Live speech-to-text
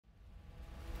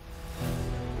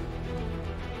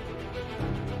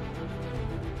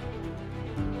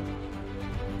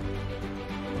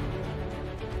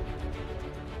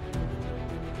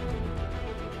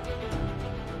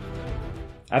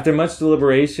After much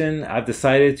deliberation, I've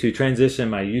decided to transition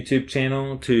my YouTube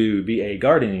channel to be a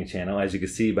gardening channel, as you can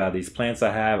see by these plants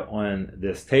I have on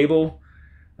this table.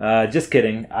 Just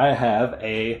kidding. I have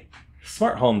a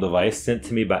smart home device sent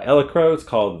to me by Elecrow. It's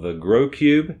called the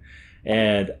GrowCube,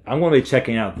 and I'm going to be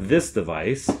checking out this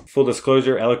device. Full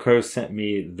disclosure, Elecrow sent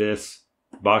me this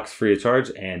box free of charge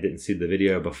and didn't see the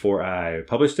video before I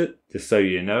published it, just so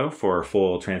you know, for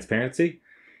full transparency.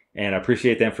 And I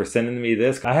appreciate them for sending me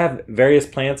this. I have various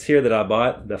plants here that I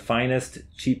bought, the finest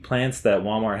cheap plants that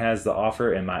Walmart has to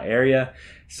offer in my area.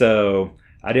 So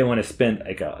I didn't want to spend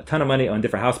like a ton of money on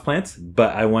different house plants,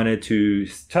 but I wanted to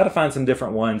try to find some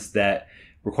different ones that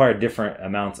require different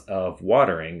amounts of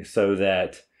watering, so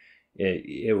that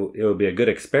it will be a good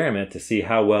experiment to see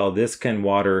how well this can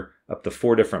water up to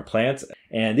 4 different plants.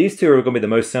 And these two are going to be the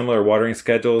most similar watering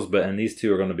schedules, but and these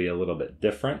two are going to be a little bit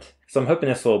different. So I'm hoping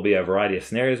this will be a variety of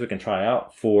scenarios we can try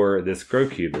out for this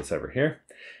GrowCube that's over here.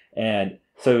 And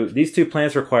so these two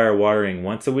plants require watering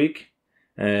once a week,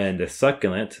 and the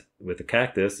succulent with the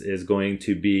cactus is going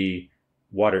to be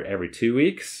watered every 2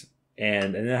 weeks.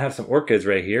 And then I have some orchids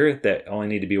right here that only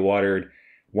need to be watered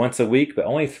once a week, but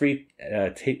only 3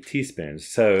 teaspoons.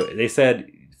 So they said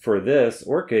for this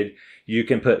orchid, you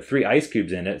can put 3 ice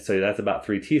cubes in it. So that's about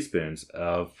 3 teaspoons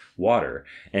of water.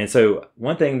 And so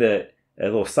one thing that, a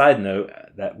little side note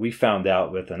that we found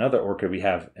out with another orchid we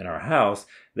have in our house,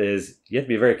 is you have to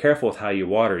be very careful with how you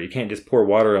water. You can't just pour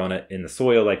water on it in the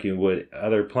soil like you would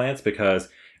other plants, because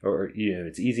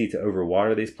it's easy to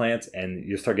overwater these plants and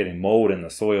you start getting mold in the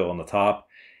soil on the top,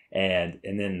 and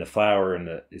then the flower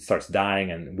it starts dying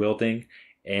and wilting.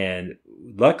 And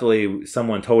luckily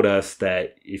someone told us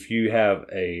that if you have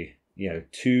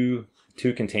two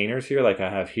containers here like I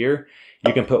have here,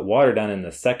 you can put water down in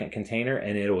the second container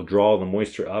and it will draw the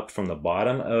moisture up from the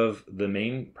bottom of the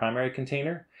main primary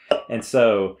container. And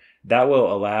so that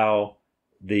will allow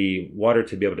the water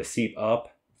to be able to seep up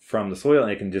from the soil,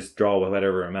 and it can just draw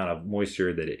whatever amount of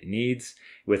moisture that it needs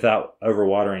without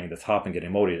overwatering the top and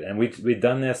getting moldy. And we've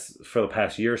done this for the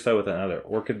past year or so with another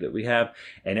orchid that we have,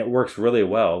 and it works really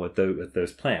well with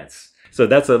those plants. So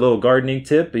that's a little gardening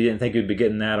tip. You didn't think you'd be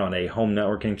getting that on a home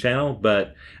networking channel,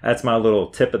 but that's my little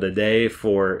tip of the day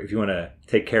for if you want to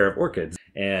take care of orchids.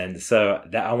 And so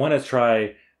that I want to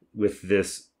try with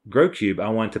this GrowCube, I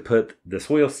want to put the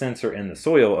soil sensor in the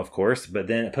soil, of course, but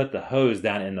then put the hose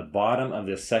down in the bottom of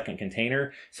this second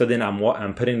container. So then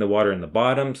I'm putting the water in the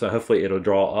bottom, so hopefully it'll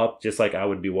draw up just like I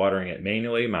would be watering it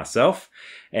manually myself.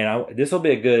 And this will be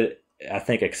a good, I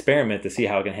think, experiment to see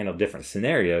how it can handle different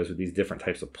scenarios with these different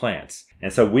types of plants.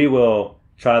 And so we will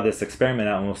try this experiment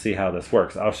out and we'll see how this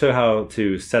works. I'll show how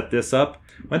to set this up.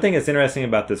 One thing that's interesting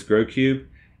about this GrowCube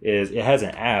is it has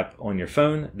an app on your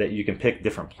phone that you can pick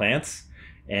different plants,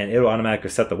 and it'll automatically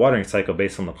set the watering cycle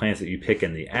based on the plants that you pick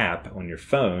in the app on your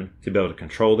phone to be able to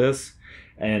control this.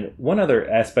 And one other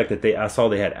aspect that I saw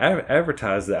they had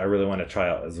advertised that I really want to try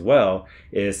out as well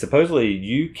is supposedly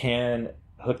you can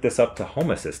hook this up to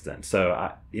Home Assistant.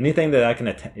 So anything that I can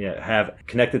have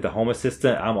connected to Home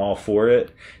Assistant, I'm all for it.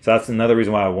 So that's another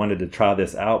reason why I wanted to try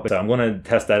this out. So I'm going to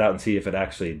test that out and see if it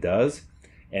actually does.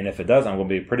 And if it does, I'm going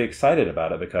to be pretty excited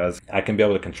about it, because I can be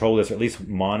able to control this, or at least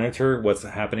monitor what's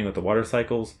happening with the water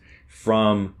cycles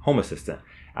from Home Assistant.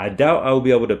 I doubt I will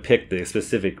be able to pick the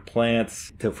specific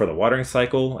plants for the watering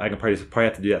cycle. I can probably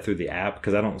have to do that through the app,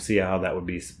 because I don't see how that would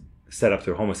be set up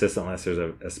through Home Assistant unless there's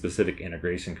a specific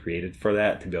integration created for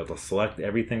that to be able to select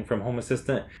everything from Home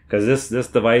Assistant. Because this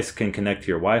device can connect to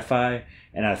your Wi-Fi,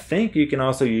 and I think you can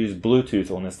also use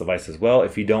Bluetooth on this device as well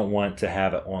if you don't want to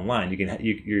have it online.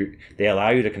 They allow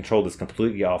you to control this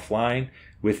completely offline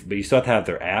but you still have to have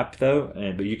their app though.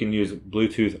 But you can use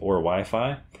Bluetooth or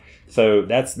Wi-Fi. So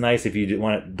that's nice if you don't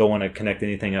want to connect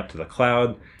anything up to the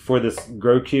cloud. For this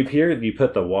GrowCube here, you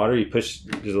put the water, you push,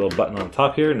 there's a little button on the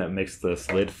top here, and that makes this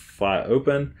lid fly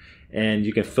open, and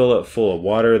you can fill it full of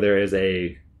water. There is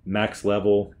a max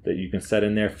level that you can set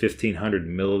in there, 1,500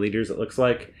 milliliters it looks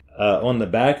like. On the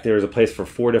back, there's a place for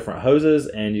 4 different hoses,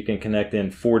 and you can connect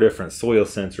in 4 different soil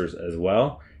sensors as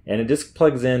well. And it just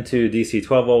plugs into DC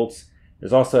 12 volts.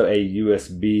 There's also a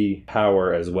USB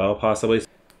power as well, possibly.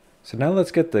 So now let's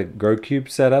get the GrowCube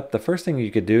set up. The first thing you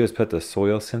could do is put the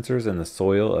soil sensors in the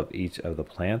soil of each of the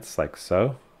plants, like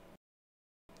so.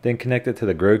 Then connect it to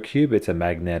the GrowCube. It's a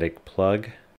magnetic plug.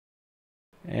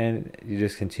 And you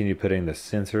just continue putting the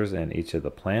sensors in each of the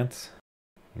plants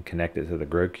and connect it to the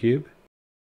GrowCube.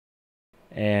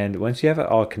 And once you have it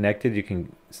all connected, you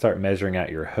can start measuring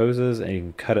out your hoses, and you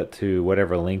can cut it to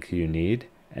whatever length you need.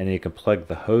 And then you can plug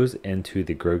the hose into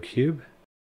the GrowCube.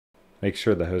 Make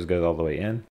sure the hose goes all the way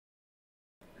in.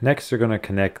 Next, you're going to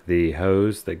connect the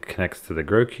hose that connects to the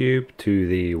GrowCube to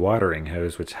the watering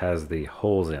hose, which has the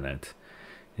holes in it.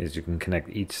 Is you can connect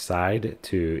each side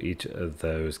to each of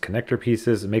those connector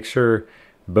pieces. Make sure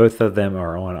both of them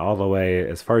are on all the way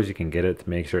as far as you can get it to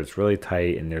make sure it's really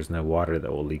tight and there's no water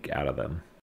that will leak out of them.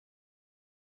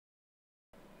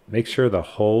 Make sure the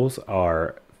holes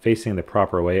are facing the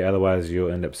proper way, otherwise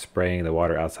you'll end up spraying the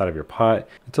water outside of your pot.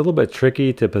 It's a little bit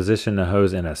tricky to position the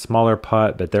hose in a smaller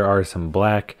pot, but there are some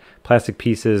black plastic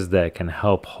pieces that can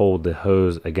help hold the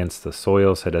hose against the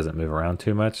soil so it doesn't move around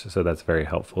too much, so that's very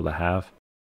helpful to have.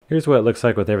 Here's what it looks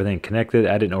like with everything connected.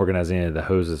 I didn't organize any of the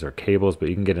hoses or cables, but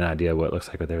you can get an idea of what it looks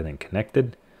like with everything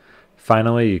connected.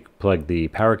 Finally, you plug the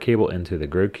power cable into the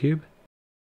GrowCube.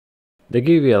 They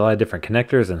give you a lot of different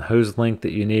connectors and hose length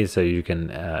that you need so you can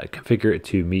configure it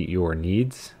to meet your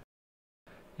needs.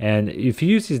 And if you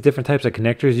use these different types of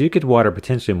connectors, you could water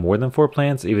potentially more than 4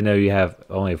 plants, even though you have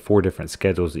only 4 different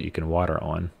schedules that you can water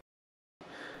on.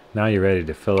 Now you're ready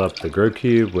to fill up the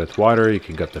GrowCube with water. You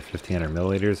can go up to 1500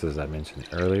 milliliters, as I mentioned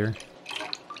earlier.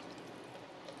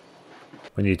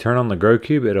 When you turn on the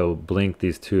GrowCube, it'll blink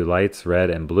these 2 lights, red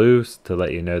and blue, to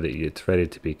let you know that it's ready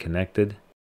to be connected.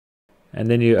 And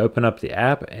then you open up the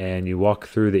app and you walk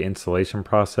through the installation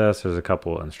process. There's a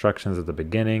couple of instructions at the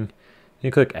beginning.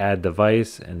 You click add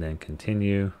device and then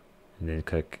continue. And then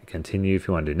click continue if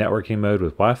you want to do networking mode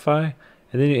with Wi-Fi.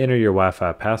 And then you enter your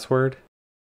Wi-Fi password.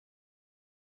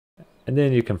 And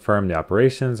then you confirm the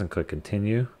operations and click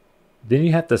continue. Then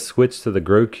you have to switch to the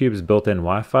GrowCube's built-in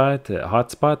Wi-Fi to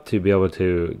hotspot to be able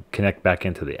to connect back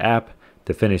into the app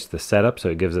to finish the setup, so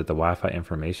it gives it the Wi-Fi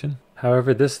information.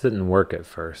 However, this didn't work at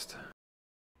first.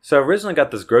 So I originally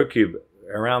got this GrowCube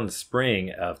around the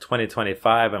spring of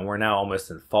 2025, and we're now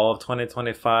almost in fall of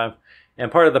 2025.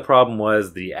 And part of the problem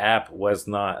was the app was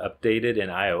not updated in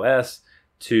iOS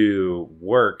to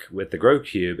work with the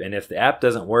GrowCube, and if the app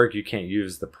doesn't work, you can't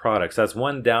use the product. So that's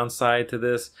one downside to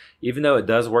this. Even though it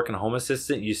does work in Home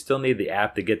Assistant, you still need the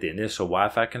app to get the initial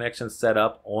Wi-Fi connection set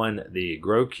up on the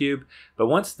GrowCube. But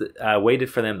once I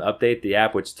waited for them to update the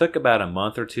app, which took about a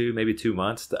month or 2, maybe 2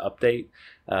 months to update,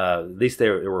 at least they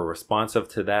were responsive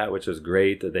to that, which was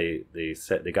great that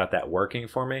they got that working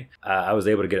for me. I was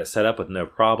able to get it set up with no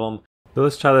problem. So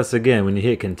let's try this again. When you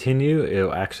hit continue,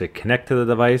 it'll actually connect to the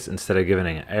device instead of giving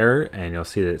an error, and you'll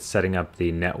see that it's setting up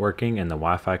the networking and the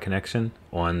Wi-Fi connection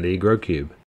on the GrowCube.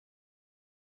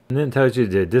 And then it tells you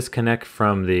to disconnect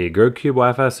from the GrowCube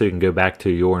Wi-Fi so you can go back to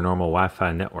your normal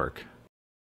Wi-Fi network.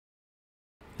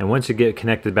 And once you get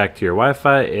connected back to your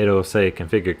Wi-Fi, it'll say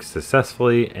configured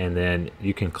successfully, and then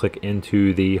you can click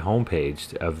into the home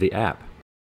page of the app.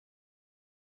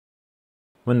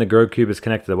 When the GrowCube is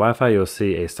connected to the Wi-Fi, you'll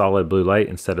see a solid blue light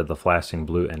instead of the flashing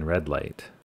blue and red light.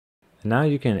 And now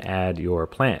you can add your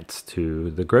plants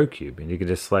to the GrowCube, and you can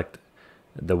just select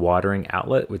the watering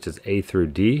outlet, which is A through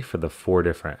D for the 4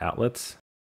 different outlets.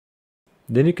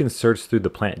 Then you can search through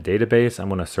the plant database. I'm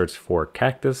going to search for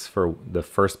cactus for the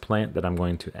first plant that I'm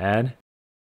going to add.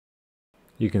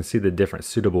 You can see the different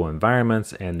suitable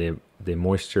environments and the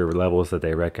moisture levels that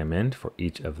they recommend for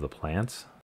each of the plants.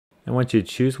 And once you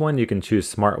choose one, you can choose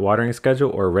Smart Watering Schedule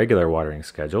or Regular Watering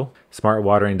Schedule. Smart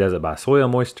Watering does it by soil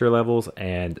moisture levels,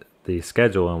 and the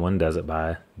schedule one does it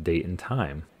by date and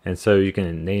time. And so you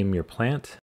can name your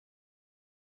plant.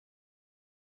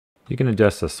 You can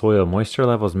adjust the soil moisture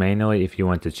levels manually if you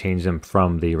want to change them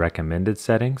from the recommended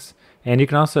settings. And you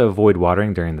can also avoid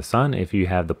watering during the sun if you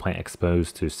have the plant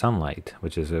exposed to sunlight,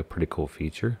 which is a pretty cool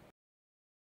feature.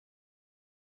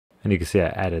 And you can see I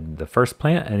added the first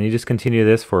plant, and you just continue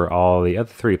this for all the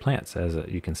other 3 plants. As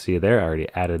you can see there, I already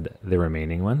added the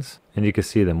remaining ones. And you can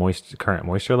see the current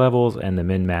moisture levels and the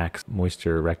min-max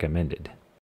moisture recommended.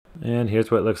 And here's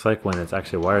what it looks like when it's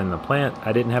actually watering the plant.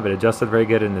 I didn't have it adjusted very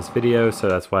good in this video, so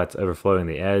that's why it's overflowing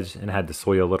the edge, and had the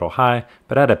soil a little high,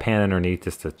 but I had a pan underneath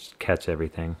just to catch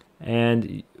everything.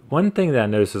 And one thing that I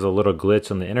noticed is a little glitch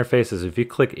on the interface is if you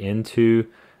click into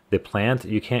the plant,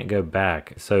 you can't go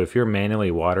back. So if you're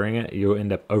manually watering it, you'll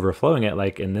end up overflowing it.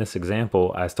 Like in this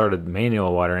example, I started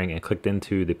manual watering and clicked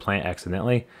into the plant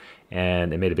accidentally,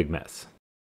 and it made a big mess.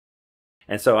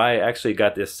 And so I actually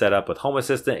got this set up with Home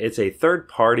Assistant. It's a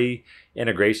third-party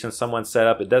integration someone set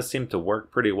up. It does seem to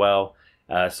work pretty well.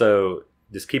 So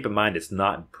just keep in mind it's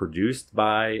not produced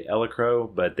by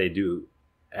Elecrow, but they do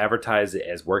advertise it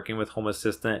as working with Home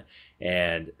Assistant.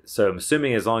 And so I'm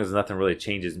assuming as long as nothing really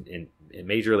changes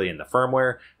majorly in the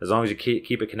firmware, as long as you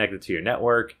keep it connected to your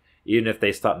network, even if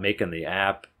they stop making the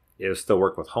app, it'll still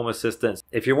work with Home Assistant.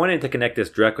 If you're wanting to connect this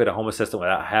directly to Home Assistant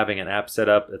without having an app set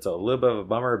up, it's a little bit of a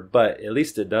bummer, but at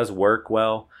least it does work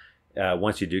well.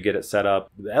 once you do get it set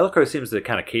up. Elecrow seems to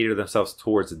kind of cater themselves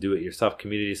towards the do-it-yourself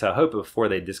community, so I hope before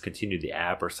they discontinue the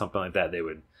app or something like that, they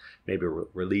would maybe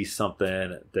release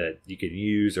something that you could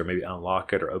use, or maybe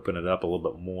unlock it or open it up a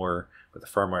little bit more with a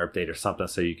firmware update or something,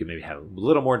 so you can maybe have a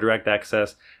little more direct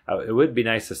access. It would be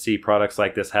nice to see products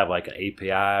like this have like an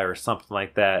API or something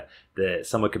like that, that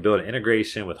someone could build an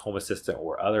integration with Home Assistant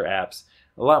or other apps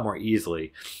a lot more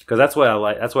easily, because that's what I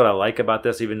like. That's what I like about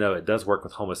this. Even though it does work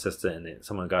with Home Assistant and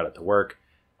someone got it to work,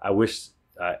 I wish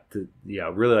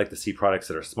really like to see products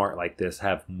that are smart like this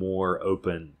have more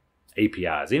open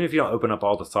APIs. Even if you don't open up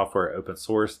all the software open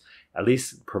source, at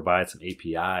least provide some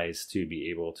APIs to be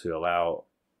able to allow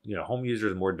home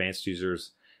users, more advanced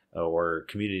users, or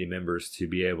community members to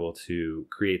be able to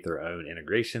create their own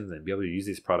integrations and be able to use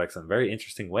these products in very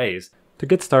interesting ways. To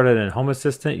get started in Home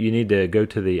Assistant, you need to go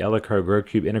to the Elecrow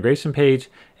GrowCube integration page,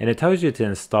 and it tells you to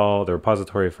install the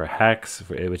repository for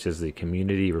HAOS, which is the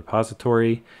community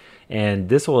repository, and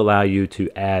this will allow you to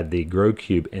add the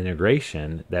GrowCube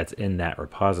integration that's in that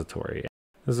repository.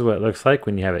 This is what it looks like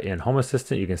when you have it in Home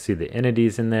Assistant. You can see the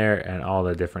entities in there and all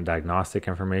the different diagnostic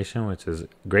information, which is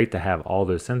great to have all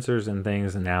those sensors and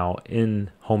things now in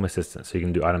Home Assistant, so you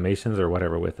can do automations or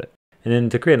whatever with it. And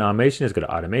then to create an automation, just go to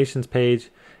Automations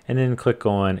page and then click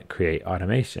on Create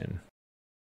Automation.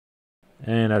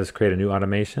 And I'll just create a new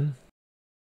automation.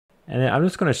 And then I'm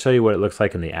just going to show you what it looks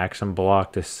like in the action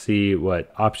block to see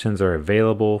what options are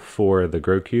available for the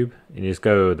GrowCube. And you just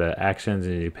go to the actions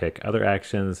and you pick other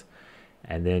actions.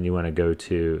 And then you want to go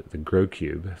to the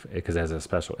GrowCube because it has a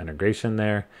special integration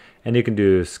there. And you can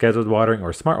do scheduled watering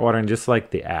or smart watering just like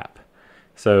the app.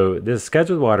 So this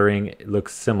scheduled watering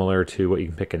looks similar to what you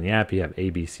can pick in the app. You have A,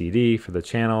 B, C, D for the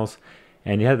channels,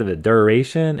 and you have the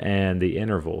duration and the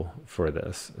interval for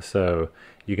this. So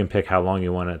you can pick how long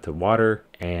you want it to water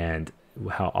and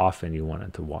how often you want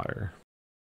it to water.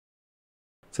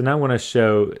 So now I want to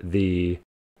show the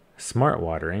smart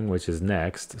watering, which is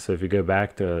next. So if you go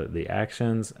back to the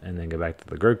actions and then go back to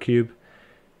the GrowCube,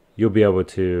 you'll be able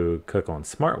to click on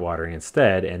smart watering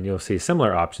instead, and you'll see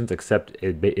similar options, except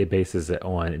it bases it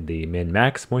on the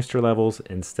min-max moisture levels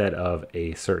instead of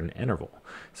a certain interval.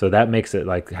 So that makes it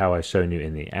like how I've shown you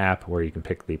in the app, where you can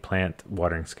pick the plant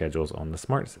watering schedules on the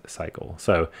smart cycle.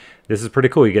 So this is pretty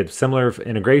cool. You get similar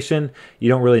integration. You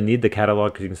don't really need the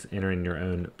catalog because you can enter in your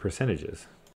own percentages.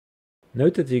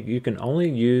 Note that you can only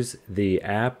use the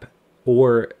app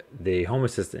or the Home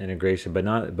Assistant integration, but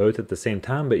not both at the same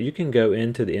time. But you can go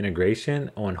into the integration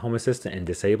on Home Assistant and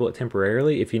disable it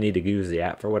temporarily if you need to use the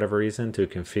app for whatever reason to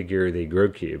configure the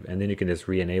GrowCube, and then you can just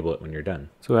re-enable it when you're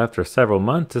done. So after several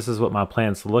months, this is what my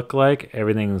plants look like.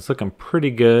 Everything's looking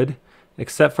pretty good,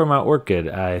 except for my orchid.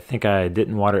 I think I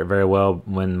didn't water it very well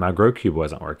when my GrowCube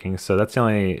wasn't working, so that's the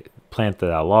only plant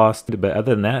that I lost. But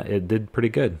other than that, it did pretty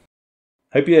good.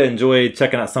 Hope you enjoyed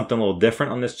checking out something a little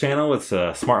different on this channel. It's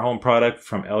a smart home product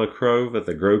from Elecrow with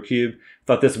the GrowCube.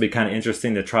 Thought this would be kind of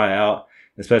interesting to try out,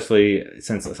 especially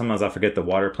since sometimes I forget to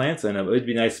water plants, and it would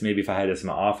be nice maybe if I had this in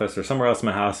my office or somewhere else in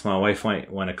my house. My wife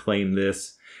might want to claim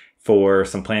this for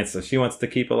some plants that she wants to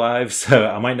keep alive, so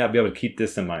I might not be able to keep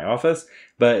this in my office,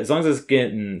 but as long as it's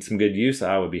getting some good use,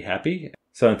 I would be happy.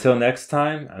 So until next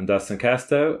time, I'm Dustin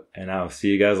Casto, and I'll see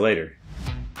you guys later.